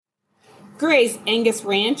Gray's Angus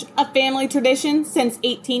Ranch, a family tradition since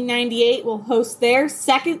 1898, will host their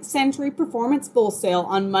second century performance bull sale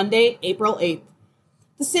on Monday, April 8th.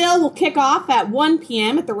 The sale will kick off at 1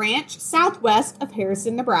 p.m. at the ranch southwest of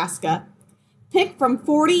Harrison, Nebraska. Pick from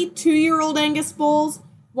 40 two-year-old Angus bulls,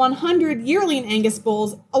 100 yearling Angus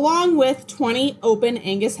bulls, along with 20 open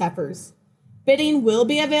Angus heifers. Bidding will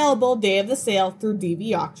be available day of the sale through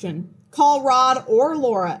DV Auction. Call Rod or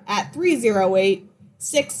Laura at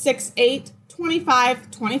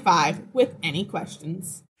 308-668-2525 with any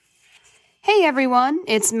questions. Hey everyone,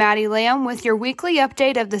 it's Maddie Lamb with your weekly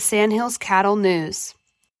update of the Sandhills Cattle News.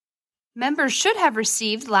 Members should have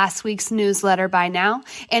received last week's newsletter by now,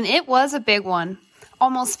 and it was a big one.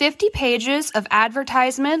 Almost 50 pages of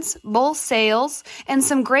advertisements, bull sales, and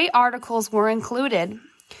some great articles were included.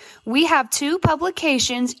 We have 2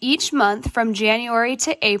 publications each month from January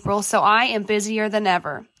to April, so I am busier than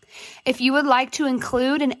ever. If you would like to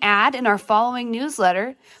include an ad in our following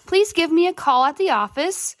newsletter, please give me a call at the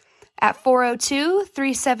office at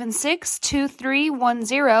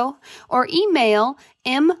 402-376-2310 or email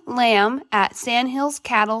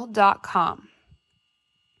mlamb@sandhillscattle.com.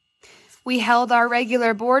 We held our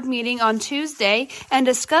regular board meeting on Tuesday and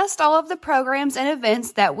discussed all of the programs and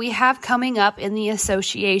events that we have coming up in the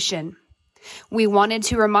association. We wanted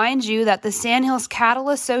to remind you that the Sandhills Cattle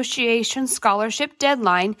Association scholarship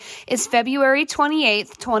deadline is February 28,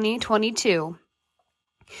 2022.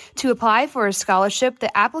 To apply for a scholarship,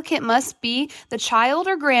 the applicant must be the child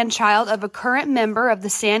or grandchild of a current member of the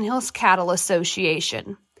Sandhills Cattle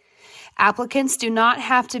Association. Applicants do not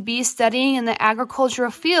have to be studying in the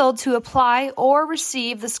agricultural field to apply or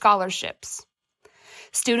receive the scholarships.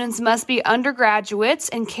 Students must be undergraduates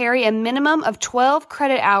and carry a minimum of 12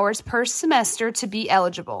 credit hours per semester to be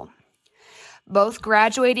eligible. Both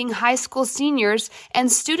graduating high school seniors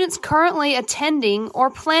and students currently attending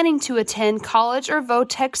or planning to attend college or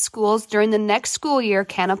vo-tech schools during the next school year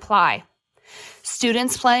can apply.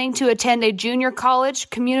 Students planning to attend a junior college,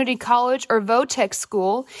 community college, or vo-tech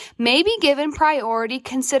school may be given priority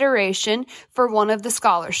consideration for one of the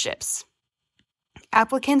scholarships.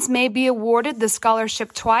 Applicants may be awarded the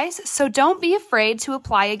scholarship twice, so don't be afraid to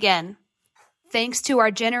apply again. Thanks to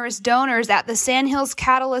our generous donors at the Sandhills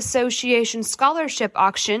Cattle Association Scholarship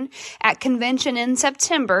Auction at convention in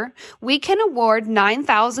September, we can award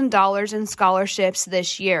 $9,000 in scholarships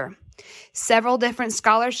this year. Several different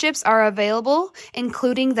scholarships are available,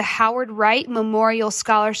 including the Howard Wright Memorial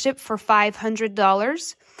Scholarship for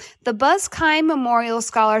 $500, the Buzz Kime Memorial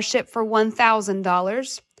Scholarship for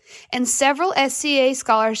 $1,000, and several SCA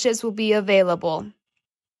scholarships will be available.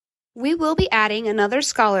 We will be adding another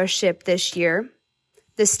scholarship this year,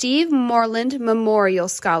 the Steve Moreland Memorial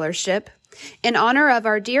Scholarship, in honor of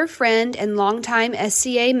our dear friend and longtime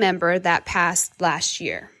SCA member that passed last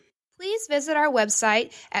year. Please visit our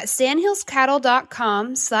website at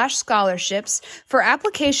sandhillscattle.com/scholarships for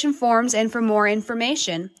application forms and for more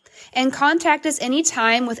information. And contact us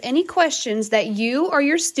anytime with any questions that you or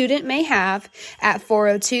your student may have at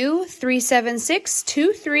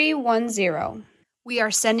 402-376-2310. We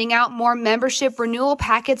are sending out more membership renewal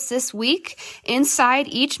packets this week. Inside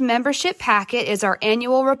each membership packet is our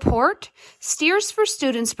annual report, Steers for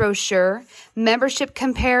Students brochure, membership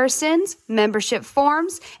comparisons, membership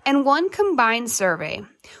forms, and one combined survey.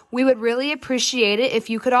 We would really appreciate it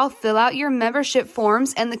if you could all fill out your membership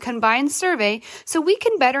forms and the combined survey so we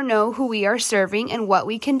can better know who we are serving and what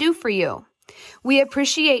we can do for you. We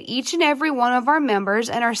appreciate each and every one of our members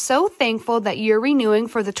and are so thankful that you're renewing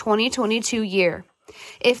for the 2022 year.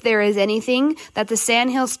 If there is anything that the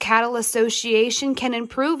Sandhills Cattle Association can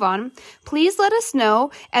improve on, please let us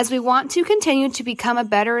know as we want to continue to become a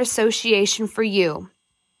better association for you.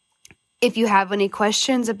 If you have any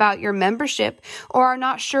questions about your membership or are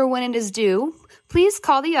not sure when it is due, please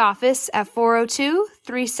call the office at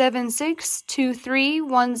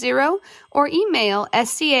 402-376-2310 or email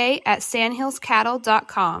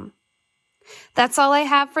sca@sandhillscattle.com. That's all I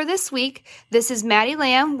have for this week. This is Maddie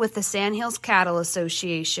Lamb with the Sandhills Cattle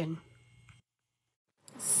Association.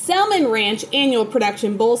 Selman Ranch Annual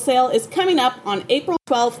Production Bull Sale is coming up on April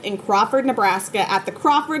 12th in Crawford, Nebraska at the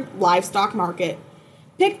Crawford Livestock Market.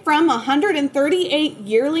 Pick from 138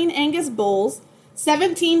 yearling Angus bulls,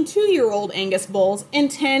 17 two-year-old Angus bulls,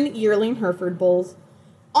 and 10 yearling Hereford bulls.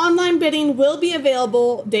 Online bidding will be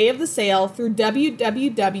available day of the sale through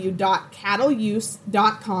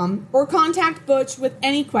www.cattleuse.com or contact Butch with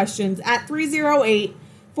any questions at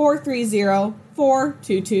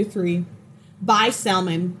 308-430-4223. Buy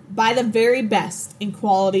Selman. Buy the very best in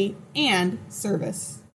quality and service.